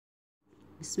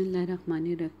بسم اللہ الرحمن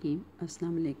الرحیم۔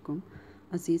 السلام علیکم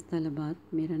عزیز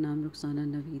طلبات، میرا نام رخسانہ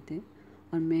نوید ہے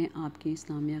اور میں آپ کی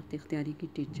اسلامیات اختیاری کی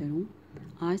ٹیچر ہوں۔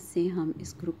 آج سے ہم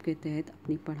اس گروپ کے تحت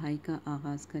اپنی پڑھائی کا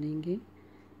آغاز کریں گے۔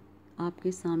 آپ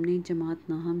کے سامنے جماعت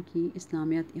نہم کی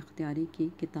اسلامیات اختیاری کی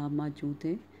کتاب موجود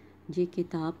ہے۔ یہ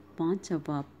کتاب 5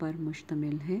 ابواب پر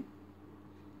مشتمل ہے۔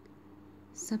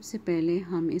 سب سے پہلے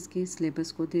ہم اس کے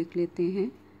سلیبس کو دیکھ لیتے ہیں۔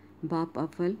 باب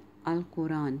اول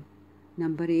القرآن،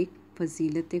 نمبر 1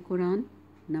 فضیلت قرآن،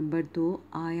 نمبر 2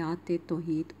 آیات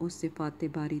توحید و صفات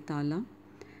باری تعالیٰ،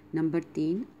 نمبر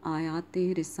 3 آیات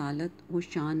رسالت و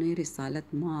شان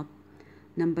رسالت ماب،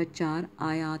 نمبر 4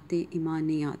 آیات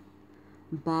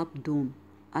ایمانیات۔ باب دوم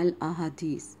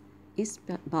الاحادیث، اس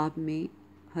باب میں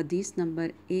حدیث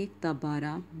نمبر 1 تا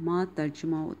 12 ما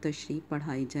ترجمہ و تشریح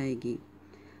پڑھائی جائے گی۔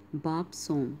 باب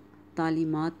سوم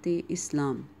تعلیمات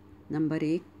اسلام، نمبر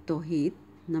 1 توحید،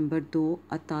 نمبر 2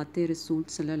 اطاعت رسول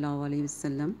صلی اللہ علیہ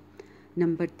وسلم،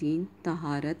 نمبر 3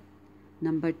 طہارت،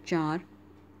 نمبر 4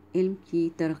 علم کی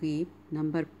ترغیب،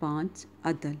 نمبر 5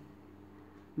 عدل۔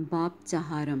 باب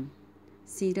چہارم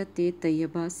سیرت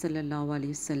طیبہ صلی اللہ علیہ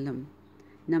وسلم،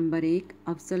 نمبر 1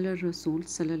 افضل الرسول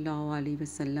صلی اللہ علیہ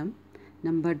وسلم،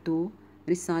 نمبر 2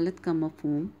 رسالت کا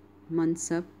مفہوم،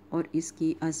 منصب اور اس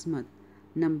کی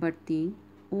عظمت، نمبر 3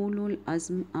 اولو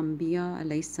العزم انبیاء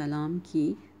علیہ السلام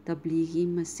کی تبلیغی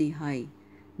مسیحائی،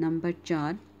 نمبر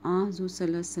 4 حضور صلی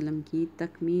اللہ علیہ وسلم کی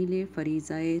تکمیل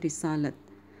فریضہ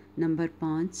رسالت، نمبر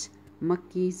 5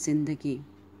 مکی زندگی۔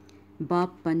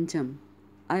 باب پنجم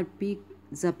عربی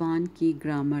زبان کی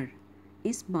گرامر،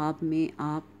 اس باب میں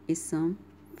آپ اسم،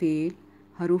 فعل،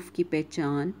 حروف کی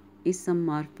پہچان، اسم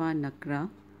معرفہ نکرہ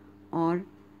اور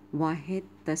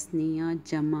واحد، تثنیہ،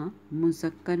 جمع،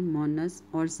 مذکر، مؤنث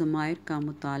اور ضمائر کا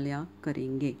مطالعہ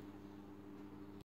کریں گے۔